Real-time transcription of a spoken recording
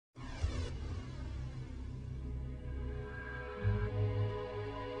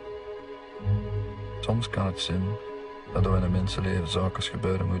soms kan het zijn dat er in een mensenleven zaken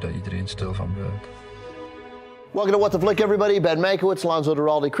gebeuren, moet dat iedereen stil van blijft. Welcome to What the Flick, everybody. Ben Mankiewicz, Alonso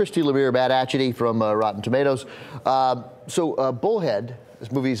Duralde, Christy Lemire, Matt Atchity from Rotten Tomatoes. Bullhead,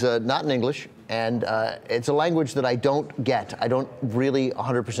 this movie's not in English, and it's a language that I don't get. I don't really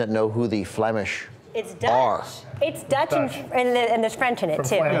 100% know who the Flemish are. It's Dutch, and there's French in it,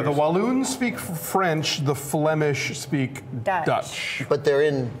 too. Yeah, the Walloons speak French, the Flemish speak Dutch. But they're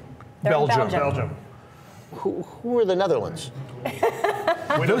in Belgium. Who are the Netherlands?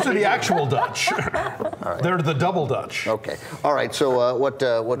 Those are the actual Dutch. Right. They're the double Dutch. Okay. All right. So what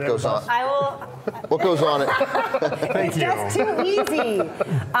goes on? What goes on? It's just too easy.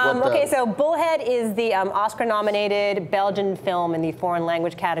 Okay, so Bullhead is the Oscar-nominated Belgian film in the foreign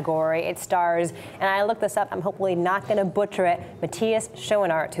language category. It stars, and I looked this up, I'm hopefully not going to butcher it, Matthias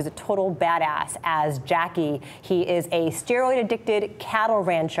Schoenaerts, who's a total badass as Jacky. He is a steroid-addicted cattle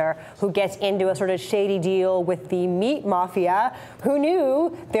rancher who gets into a sort of shady deal with the meat mafia. Who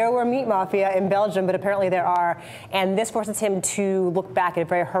knew there were meat mafia in Belgium, but apparently there are. And this forces him to look back at a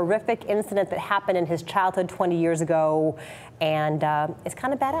very horrific incident that happened in his childhood 20 years ago, and it's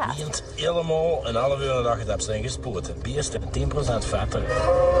kind of badass. Helemaal een half uur nadat je het hebt zijn gespoten. Beest 10% vetter.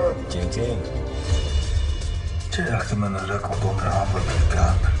 Tjing tjing. Ze achter me een ruk op onderhandelen met de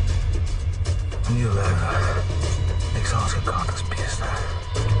kaap. Nu weg. Ik zal als gekant als beest.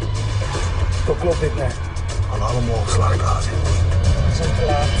 Dat klopt niet, nee. Al allemaal geslacht zitten. Dat is een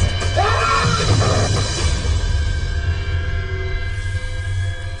klaar.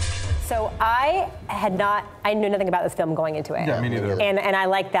 So I knew nothing about this film going into it. Yeah, me neither. And I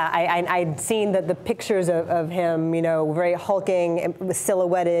like that. I'd seen the pictures of him, you know, very hulking,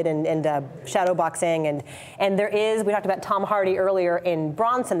 silhouetted and shadow boxing. And there is, we talked about Tom Hardy earlier in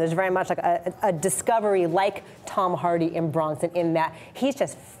Bronson, there's very much like a discovery like Tom Hardy in Bronson in that he's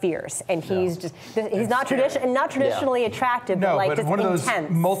just fierce and he's just, he's not traditionally attractive, but like just one of those intense.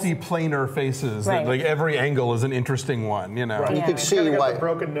 Multi-planar faces that like every angle is an interesting one, you know. Right. You could see why the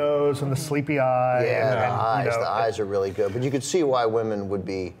broken nose and the sleepy eye. Yeah, and, the eyes are really good. But you could see why women would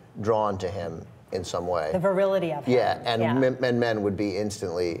be drawn to him in some way. The virility of him. Yeah, and men would be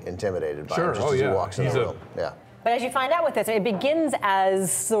instantly intimidated by him just as he walks in the room. Yeah. But as you find out with this, it begins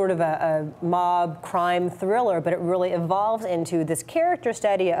as sort of a mob crime thriller, but it really evolves into this character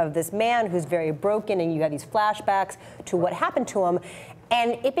study of this man who's very broken, and you have these flashbacks to what happened to him.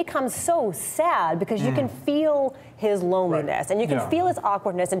 And it becomes so sad because you can feel his loneliness and you can feel his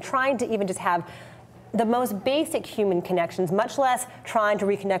awkwardness and trying to even just have the most basic human connections, much less trying to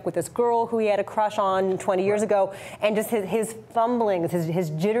reconnect with this girl who he had a crush on 20 years ago, and just his fumblings, his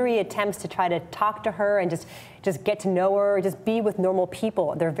jittery attempts to try to talk to her and just get to know her, just be with normal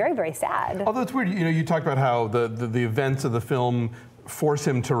people. They're very, very sad. Although it's weird, you know, you talked about how the events of the film force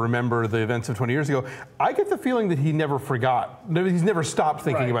him to remember the events of 20 years ago. I get the feeling that he never forgot. He's never stopped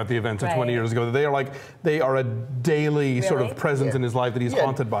thinking about the events of 20 years ago. That they are a daily sort of presence in his life that he's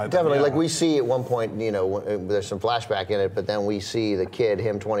haunted by them. Definitely. Like we see at one point, you know, there's some flashback in it, but then we see the kid,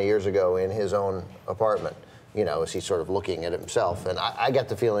 him 20 years ago, in his own apartment, you know, as he's sort of looking at himself. And I get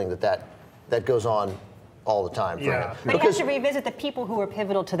the feeling that goes on all the time for him. But he has to revisit the people who were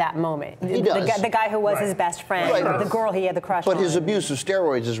pivotal to to moment. He does. The guy who was his best friend, the girl he had the crush on. But his abuse of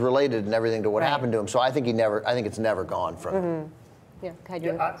steroids is related and everything to what happened to him. So I think it's never gone from him.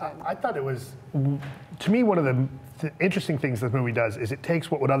 I thought it was, to me, one of the interesting things this movie does is it takes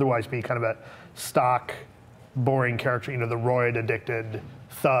what would otherwise be kind of a stock, boring character, you know, the roid-addicted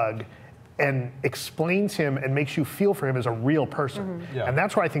thug, and explains him and makes you feel for him as a real person. And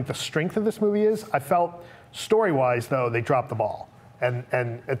that's where I think the strength of this movie is. I felt, story-wise, though, they dropped the ball. And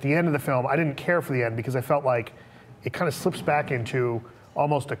at the end of the film, I didn't care for the end because I felt like it kind of slips back into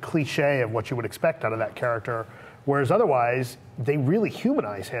almost a cliche of what you would expect out of that character, whereas otherwise, they really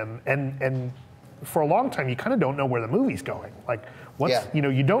humanize him. And for a long time, you kind of don't know where the movie's going. Like, you know,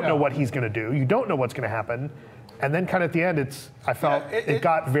 you don't know what he's going to do. You don't know what's going to happen. And then kind of at the end, I felt it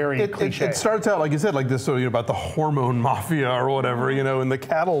got very cliche. It starts out, like you said, like this, so, you know, about the hormone mafia or whatever, you know, in the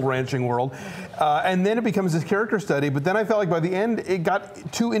cattle ranching world. And then it becomes this character study, but then I felt like by the end, it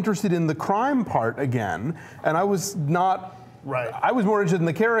got too interested in the crime part again. And I was not... I was more interested in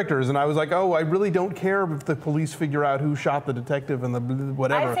the characters, and I was like, oh, I really don't care if the police figure out who shot the detective and the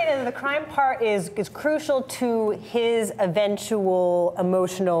whatever. I'd say that the crime part is crucial to his eventual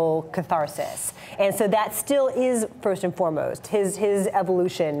emotional catharsis. And so that still is first and foremost, his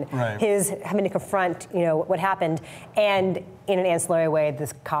evolution, his having to confront, you know, what happened. And in an ancillary way,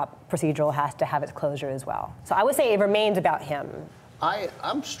 this cop procedural has to have its closure as well. So I would say it remains about him.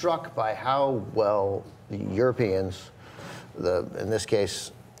 I'm struck by how well the Europeans, in this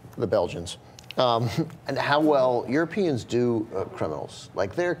case, the Belgians, And how well Europeans do criminals.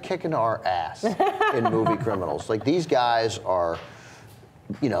 Like, they're kicking our ass in movie criminals. Like, these guys are,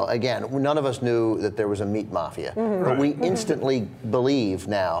 you know, again, none of us knew that there was a meat mafia, but we instantly believe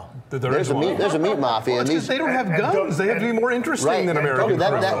now that there's a meat mafia. Well, and they don't have guns. They have to be more interesting than American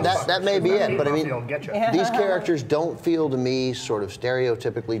criminals. That may be it, but I mean, these characters don't feel to me sort of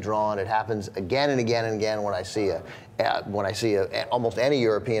stereotypically drawn. It happens again and again and again when I see almost any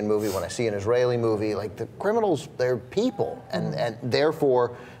European movie, when I see an Israeli movie. Like, the criminals, they're people, and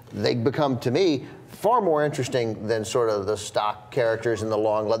therefore they become, to me, far more interesting than sort of the stock characters in the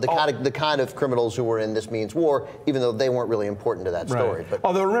long run, the kind of criminals who were in This Means War, even though they weren't really important to that story. But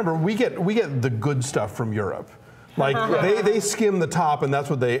although, remember, we get the good stuff from Europe. Like, they skim the top, and that's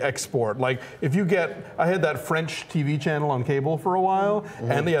what they export. Like, if you get, I had that French TV channel on cable for a while,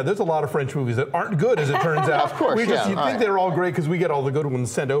 and yeah, there's a lot of French movies that aren't good, as it turns out. Of course, you think they're all great because we get all the good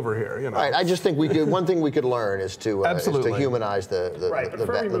ones sent over here. You know? Right. I just think one thing we could learn is to humanize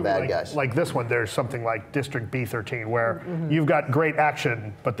the bad guys. Like this one, there's something like District B13, where you've got great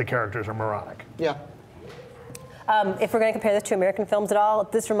action, but the characters are moronic. Yeah. If we're going to compare this to American films at all,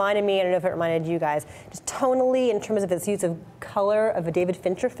 this reminded me, I don't know if it reminded you guys, just tonally, in terms of its use of color, of a David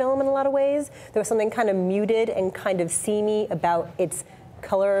Fincher film in a lot of ways. There was something kind of muted and kind of seamy about its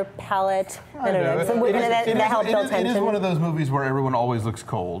color palette. I don't know. That helped build tension. It is one of those movies where everyone always looks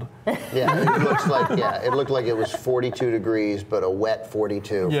cold. Yeah, it looked like it was 42 degrees, but a wet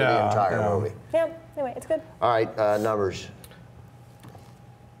 42 for the entire movie. Yeah, anyway, it's good. All right, numbers.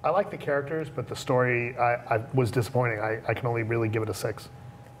 I like the characters, but the story I was disappointing. I can only really give it a 6.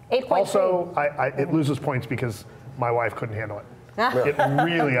 8.3. Also, it loses points because my wife couldn't handle it. It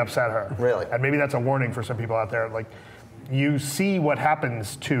really upset her. Really? And maybe that's a warning for some people out there. Like, you see what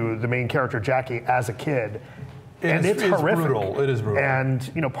happens to the main character, Jacky, as a kid, and it's horrific. Brutal. It is brutal.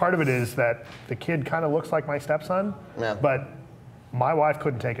 And, you know, part of it is that the kid kind of looks like my stepson, but my wife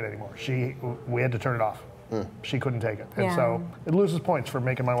couldn't take it anymore. We had to turn it off. She couldn't take it. And so it loses points for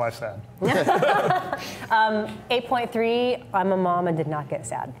making my wife sad. 8.3, I'm a mom and did not get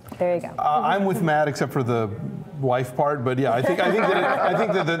sad. There you go. I'm with Matt, except for the wife part, but yeah, I think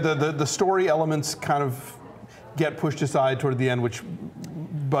that the story elements kind of get pushed aside toward the end, which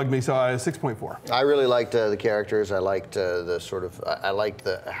bugged me, so I 6.4. I really liked the characters. I liked I liked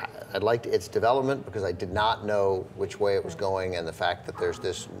its development, because I did not know which way it was going, and the fact that there's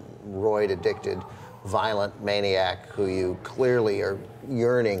this roid-addicted, violent maniac who you clearly are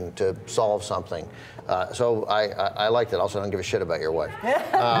yearning to solve something. So I liked it. Also, don't give a shit about your wife.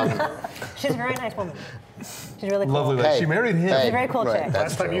 She's a very nice woman. She's really cool. Lovely. She married him. She's a very cool chick.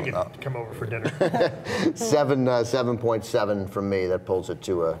 Last time you could come over for dinner. 7.7 from me. That pulls it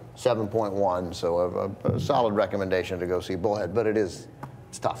to a 7.1. So a solid recommendation to go see Bullhead. But it's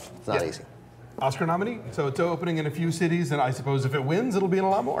tough. It's not easy. Oscar nominee, so it's opening in a few cities, and I suppose if it wins, it'll be in a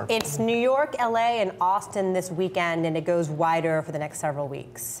lot more. It's New York, LA, and Austin this weekend, and it goes wider for the next several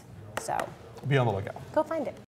weeks. So be on the lookout. Go find it.